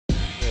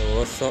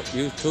What's up,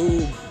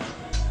 YouTube?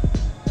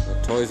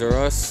 Toys R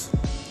Us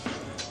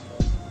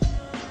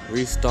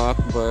restock,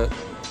 but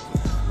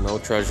no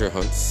treasure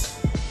hunts.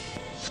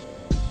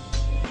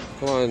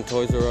 Come on,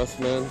 Toys R Us,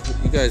 man.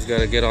 You guys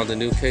gotta get on the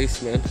new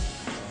case, man.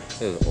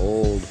 This is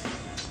old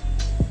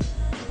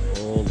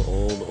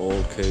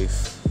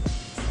case.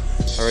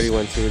 I already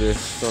went through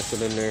this.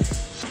 Nothing in there.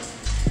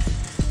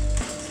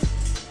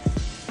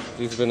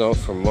 These have been out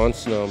for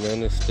months now, man.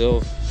 They're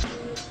still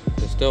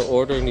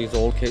ordering these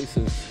old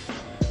cases.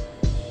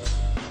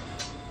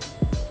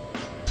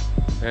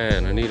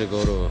 Man, I need to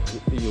go to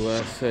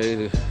USA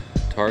to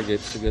Target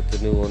to get the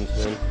new ones,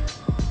 man.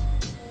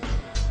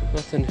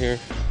 Nothing here.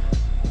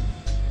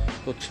 Let's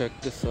go check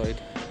this side.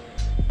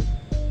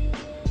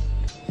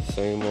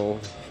 Same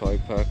old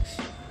 5-packs.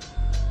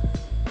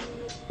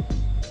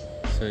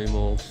 Same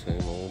old.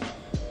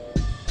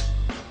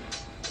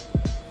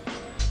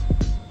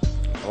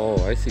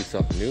 Oh, I see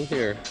something new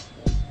here.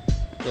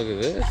 Look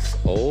at this.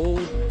 Oh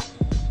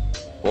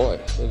boy,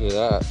 look at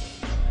that.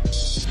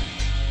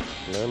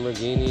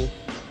 Lamborghini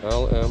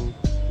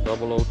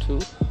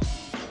LM002.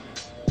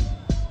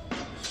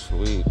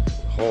 Sweet.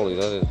 Holy,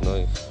 that is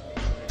nice.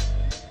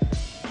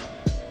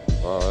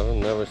 Wow, I've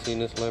never seen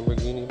this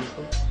Lamborghini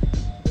before.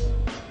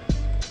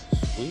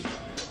 Sweet.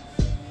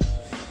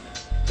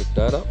 Pick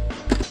that up.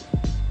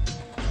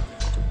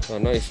 A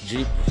nice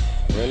Jeep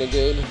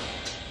Renegade.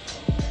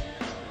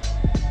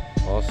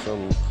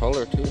 Awesome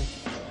color too.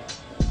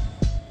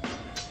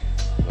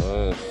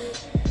 Nice.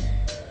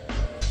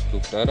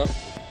 Scoop that up.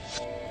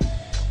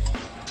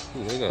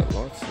 Ooh, they got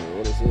lots here.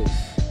 What is this?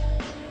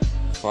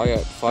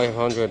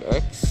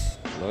 500X.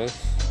 Nice.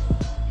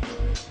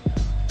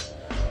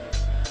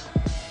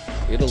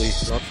 Italy.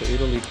 Lots of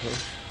Italy.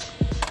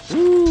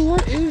 Ooh,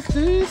 what is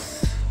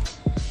this?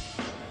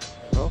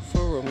 Alfa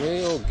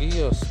Romeo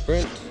Gia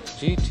Sprint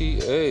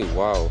GTA.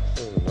 Wow,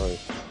 this is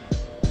nice.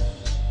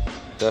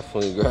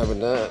 Definitely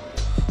grabbing that.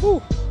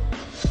 Whew.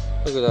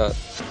 Look at that.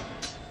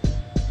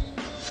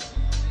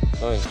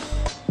 Nice.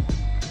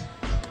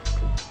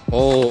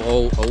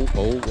 Oh,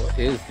 what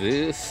is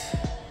this?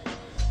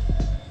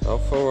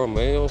 Alfa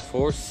Romeo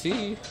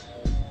 4C.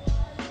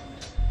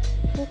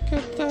 Look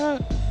at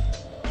that.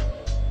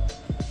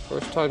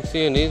 First time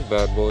seeing these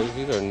bad boys.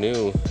 These are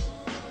new.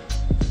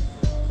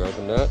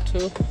 Grabbing that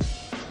too.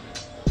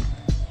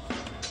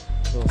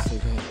 What else they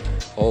got here?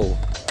 Oh.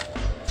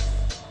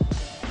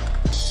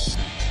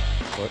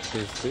 What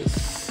is this?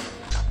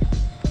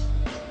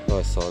 Oh,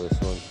 I saw this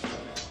one.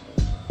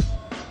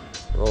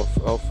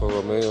 Alfa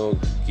Romeo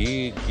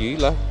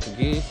Gilia.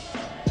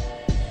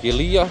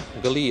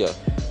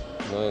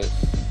 Nice.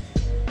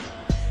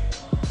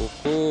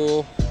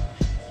 Cool.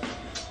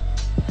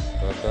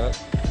 Got that.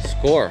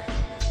 Score.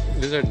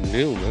 These are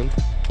new, man.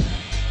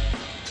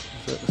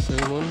 Is that the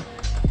same one?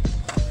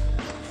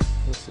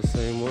 That's the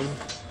same one.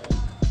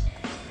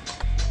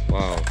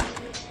 Wow.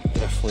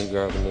 Definitely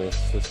grabbing this.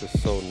 This is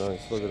so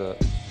nice. Look at that.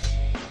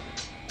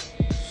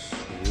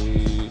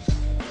 Sweet.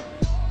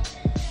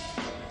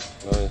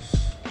 Nice.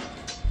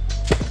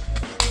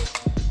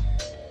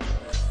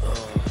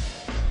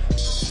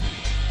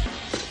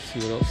 See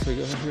what else they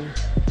got here.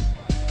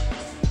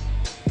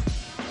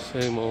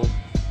 Same old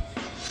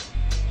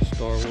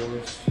Star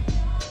Wars.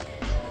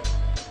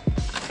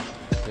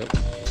 Yep.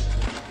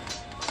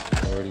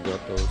 Already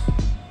got those.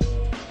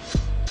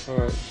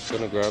 Alright, just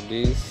gonna grab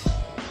these.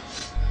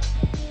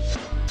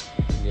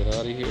 Get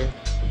out of here.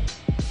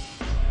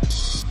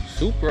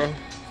 Supra.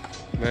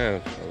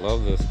 Man, I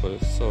love this, but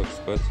it's so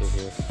expensive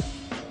here.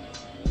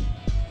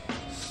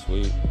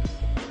 Sweet.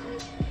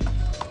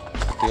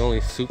 The only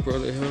Supra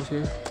they have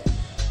here.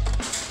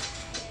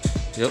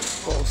 Yep,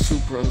 all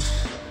Supras.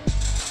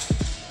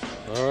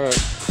 Alright,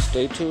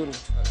 stay tuned.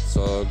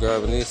 So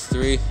grabbing these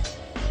three.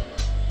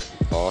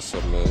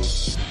 Awesome, man.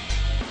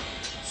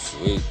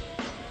 Sweet.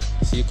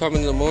 So you come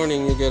in the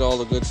morning, you get all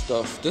the good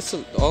stuff.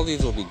 All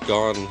these will be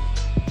gone.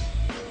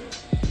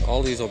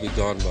 All these will be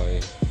gone by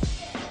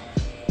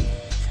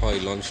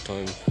probably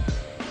lunchtime.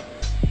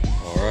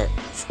 Alright,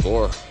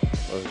 score.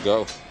 Let's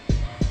go.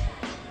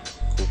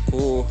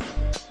 Cool.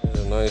 Here's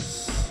a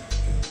nice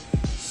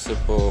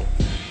simple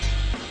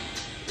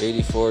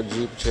 84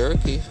 Jeep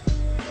Cherokee.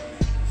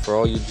 For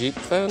all you Jeep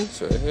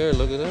fans, right here,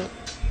 look at that.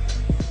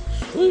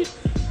 Sweet.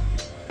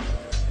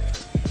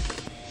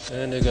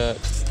 And they got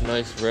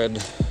nice red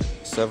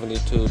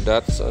 72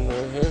 Datsun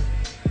right here.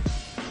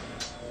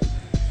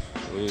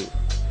 Sweet.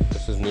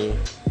 This is new.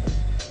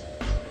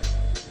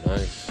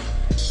 Nice.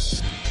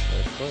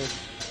 Nice.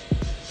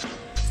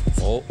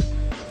 Oh,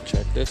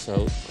 check this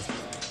out.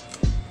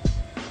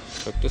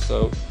 Check this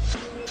out.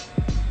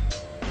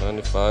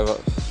 95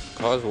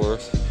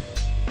 Cosworth.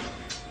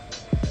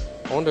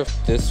 I wonder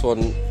if this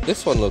one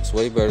looks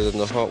way better than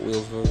the Hot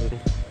Wheels version.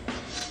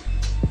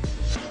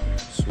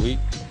 Sweet.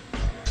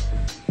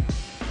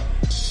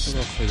 What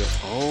else they got?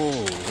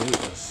 Oh, wait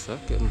a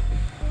second.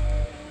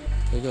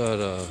 They got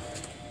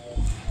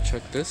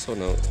check this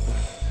one out.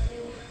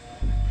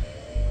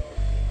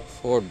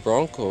 Ford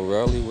Bronco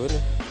Rally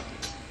winner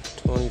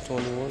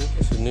 2021.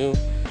 This is new.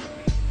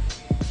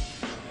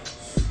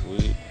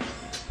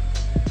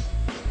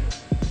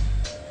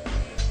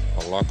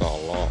 Lock a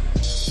lot.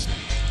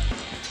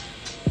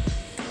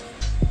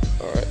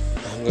 Alright,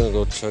 I'm gonna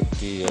go check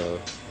the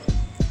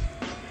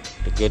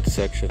good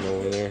section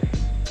over there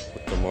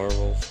with the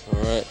marbles.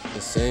 Alright, the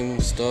same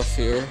stuff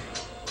here.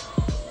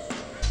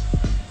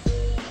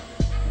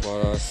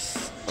 But I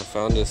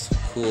found this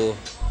cool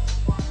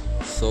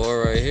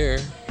Thor right here.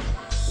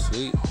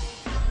 Sweet.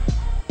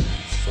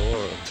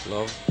 Thor,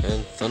 Love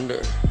and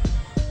Thunder.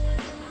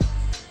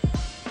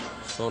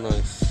 So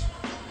nice.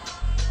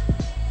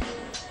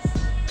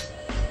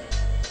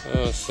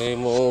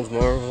 Same old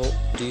Marvel,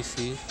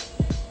 DC.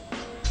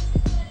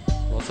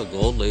 Lots of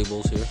gold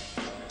labels here.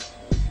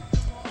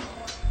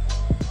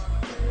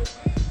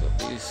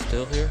 Got these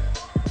still here.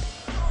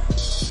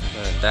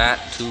 Man, that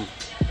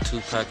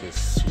two-pack is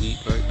sweet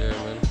right there,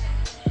 man.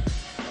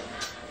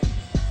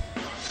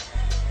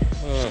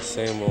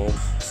 Same old,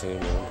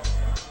 same old.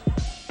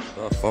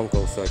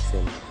 Funko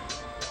section.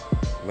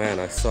 Man,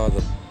 I saw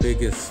the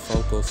biggest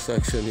Funko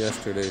section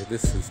yesterday.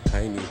 This is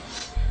tiny.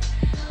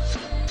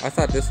 I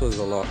thought this was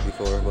a lot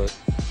before, but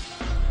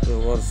the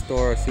one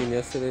store I seen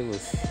yesterday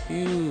was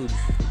huge.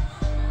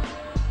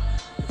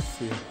 Let's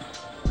see.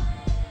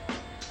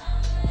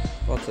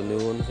 Lots of new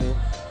ones here.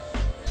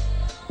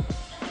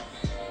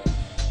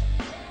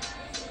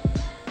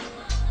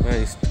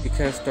 Man, you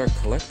can't start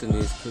collecting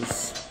these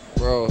because,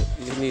 bro,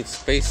 you need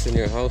space in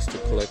your house to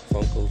collect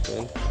Funkos,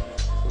 man.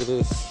 Look at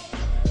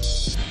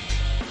this.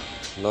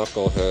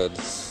 Knucklehead.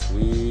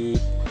 Sweet.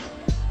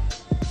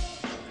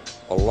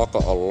 A lock.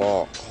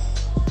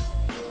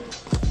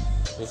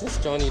 Is this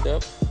Johnny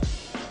Depp?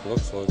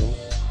 Looks like him.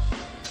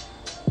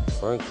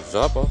 Frank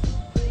Zappa.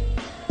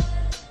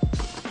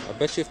 I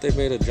bet you if they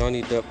made a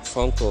Johnny Depp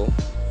Funko,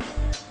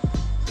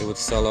 it would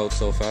sell out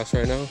so fast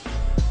right now.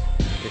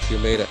 If you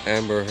made an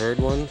Amber Heard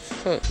one,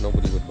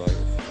 nobody would buy it.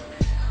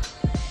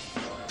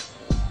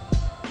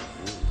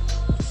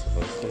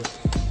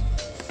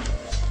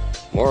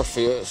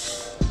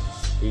 Morpheus.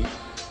 Sweet.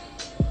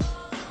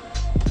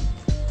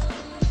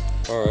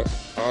 Alright,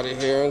 out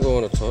of here. I'm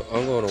going to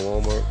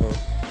Walmart now.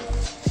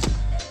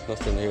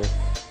 Nothing here.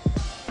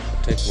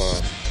 I'll take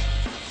my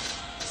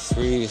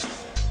 3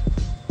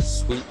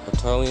 sweet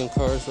Italian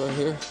cars right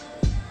here.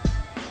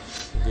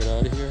 Get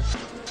out of here.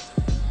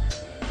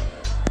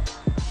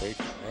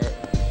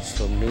 Alright,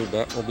 some new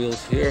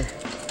Batmobiles here.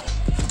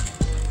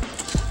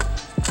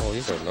 Oh,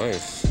 these are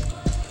nice.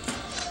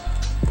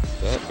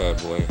 That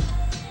bad boy.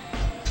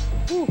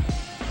 Woo.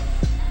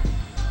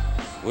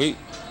 Sweet.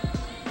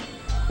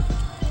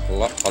 A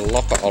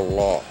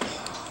lot.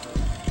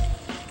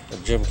 A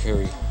Jim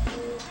Carrey.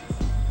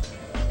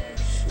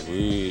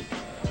 Sweet.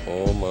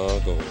 Oh my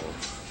god.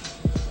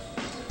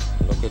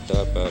 Look at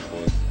that bad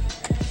boy.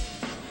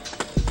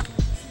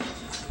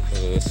 Look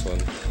at this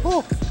one.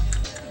 Oh,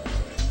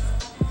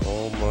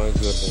 oh my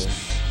goodness.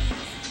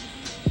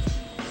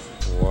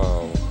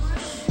 Wow.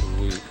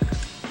 Sweet.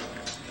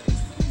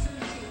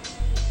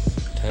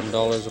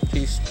 $10 a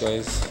piece,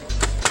 guys.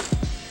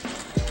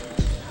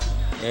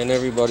 And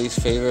everybody's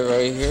favorite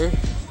right here,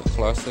 the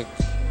classic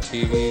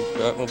TV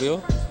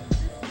Batmobile.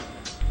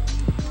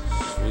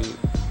 Sweet.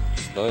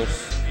 It's nice.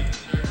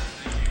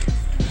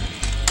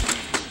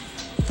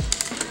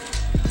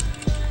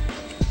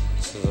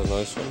 This is a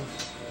nice one.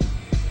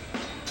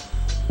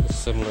 It's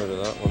similar to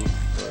that one,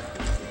 but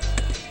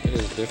it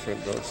is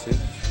different, don't see?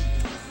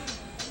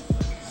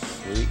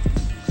 Sweet.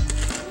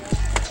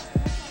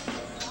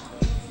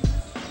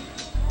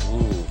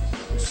 Ooh,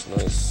 it's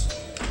nice.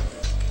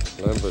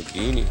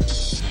 Lamborghini.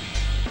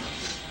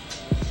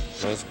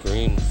 Nice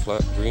green,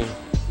 flat green.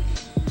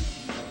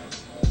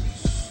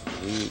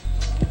 Sweet.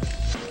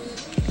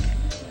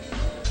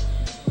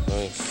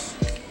 Nice.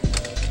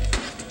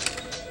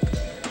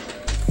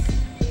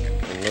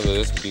 And look at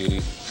this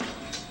beauty.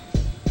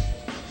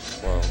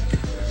 Wow.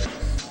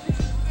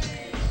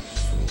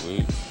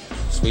 Sweet.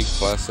 Sweet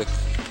classic.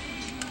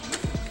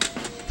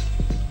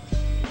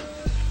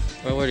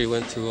 I already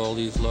went through all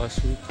these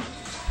last week.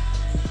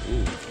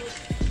 Ooh.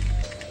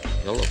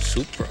 Yellow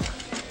Supra.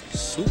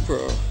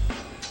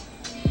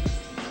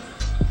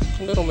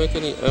 They don't make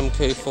any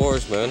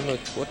MK4s, man.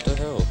 Like, what the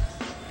hell?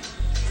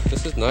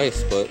 This is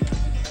nice, but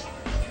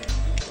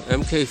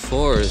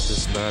MK4 is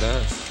just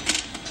badass.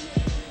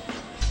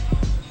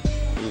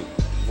 Ooh,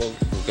 well,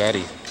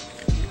 Bugatti.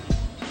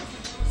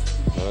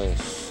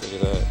 Nice. Look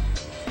at that.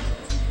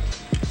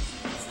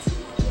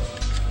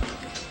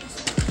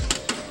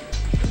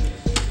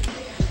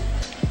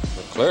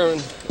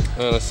 McLaren.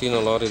 Man, I've seen a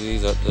lot of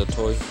these at the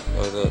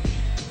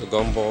the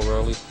gumball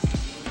rally.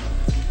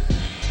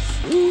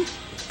 Woo.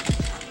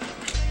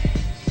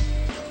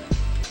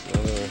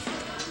 Another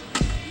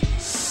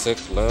sick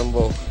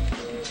Lambo.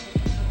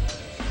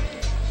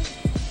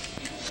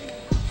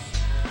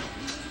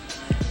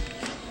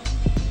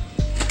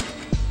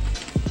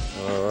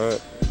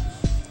 Alright.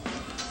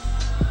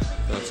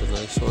 That's a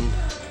nice one.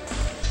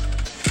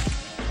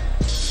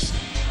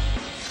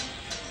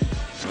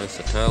 Nice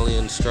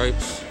Italian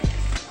stripes.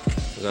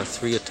 We got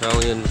 3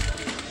 Italian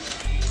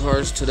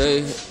cars today.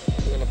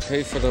 I'm gonna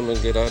pay for them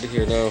and get out of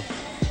here now.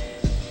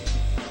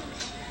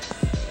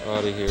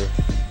 Out of here.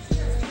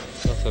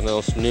 Nothing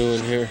else new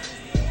in here.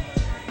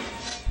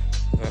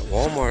 At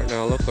Walmart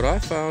now, look what I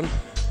found.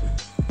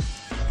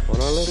 What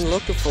I've been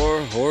looking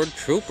for, Horde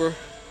Trooper.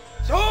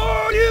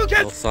 No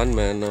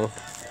Sunman though.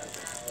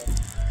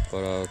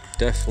 But I'll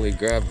definitely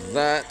grab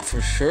that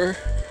for sure.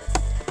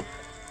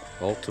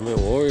 Ultimate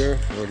Warrior,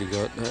 already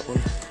got that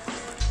one.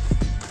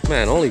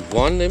 Man, only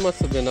one? They must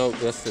have been out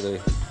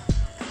yesterday.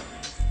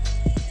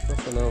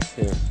 Nothing else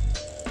here.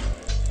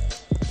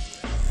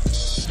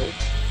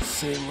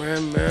 Same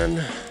Ram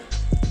Man.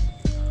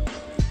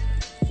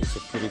 These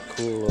are pretty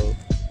cool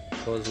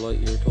Buzz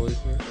Lightyear toys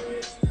here.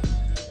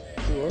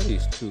 Who are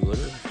these two? What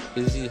are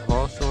Izzy,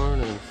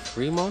 Hawthorne, and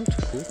Fremont?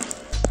 Cool.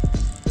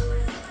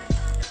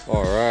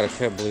 Alright, I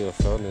can't believe I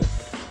found this.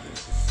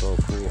 This is so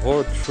cool.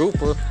 Horde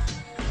Trooper.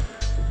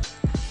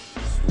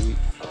 Sweet.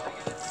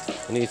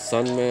 I need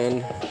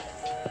Sunman.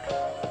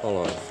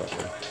 Hold on a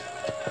second.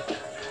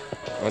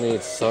 I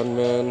need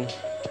Sunman.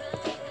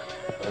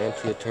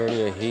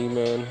 Anti-Eternia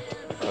He-Man.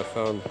 I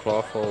found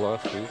Clawful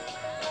last week.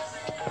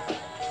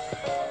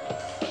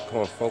 Come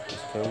on, focus,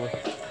 camera.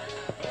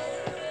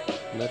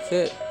 And that's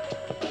it.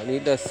 I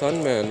need that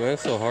Sunman, man.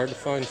 It's so hard to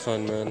find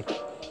Sunman.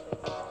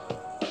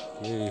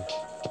 Yay.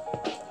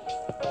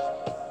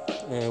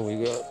 And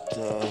we got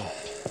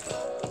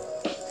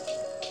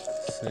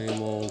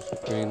same old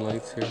green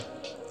lights here.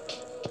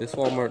 This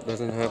Walmart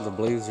doesn't have the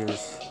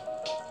Blazers.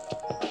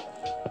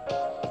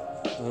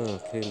 Oh,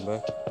 came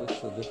back. This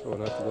is a different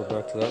one. I have to go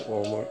back to that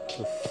Walmart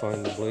to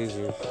find the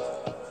Blazers.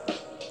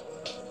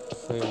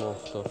 Same old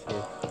stuff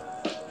here.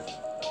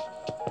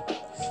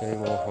 Same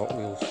old Hot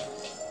Wheels.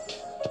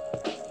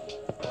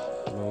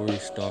 No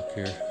restock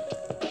here.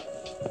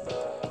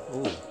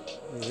 Oh,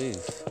 what are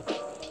these?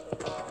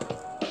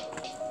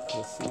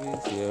 You see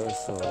these? Yeah, I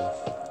saw these.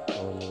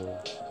 Oh no.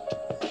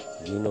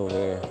 Dino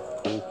there.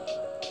 Cool.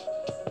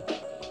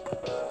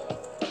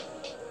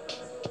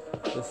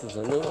 This is a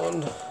new one.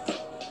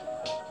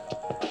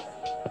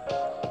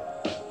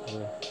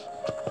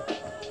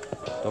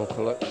 Don't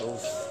collect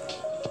those,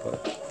 but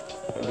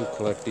I do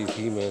collect these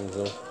He-Mans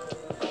though.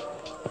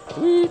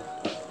 Whee!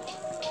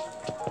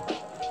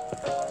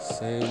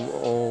 Same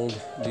old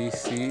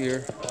DC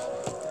here.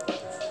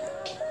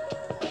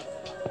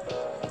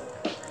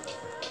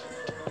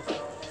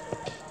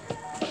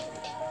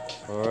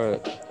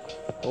 Alright.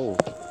 Oh,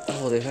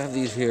 they have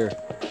these here.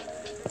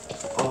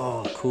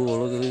 Oh, cool,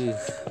 look at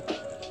these.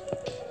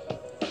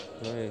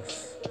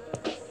 Nice.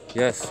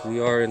 Yes, we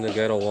are in the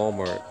ghetto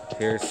Walmart.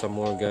 Here's some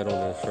more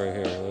ghetto-ness right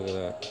here. Look at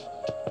that.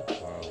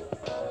 Wow.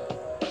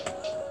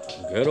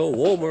 Ghetto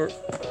Walmart.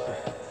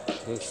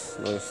 This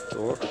nice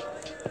store.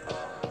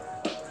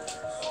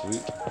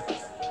 Sweet.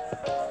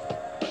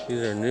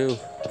 These are new.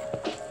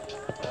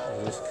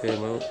 They just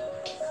came out.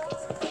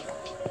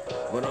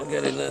 But I'm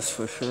getting this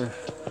for sure.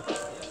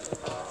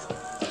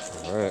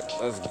 Alright,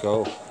 let's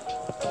go.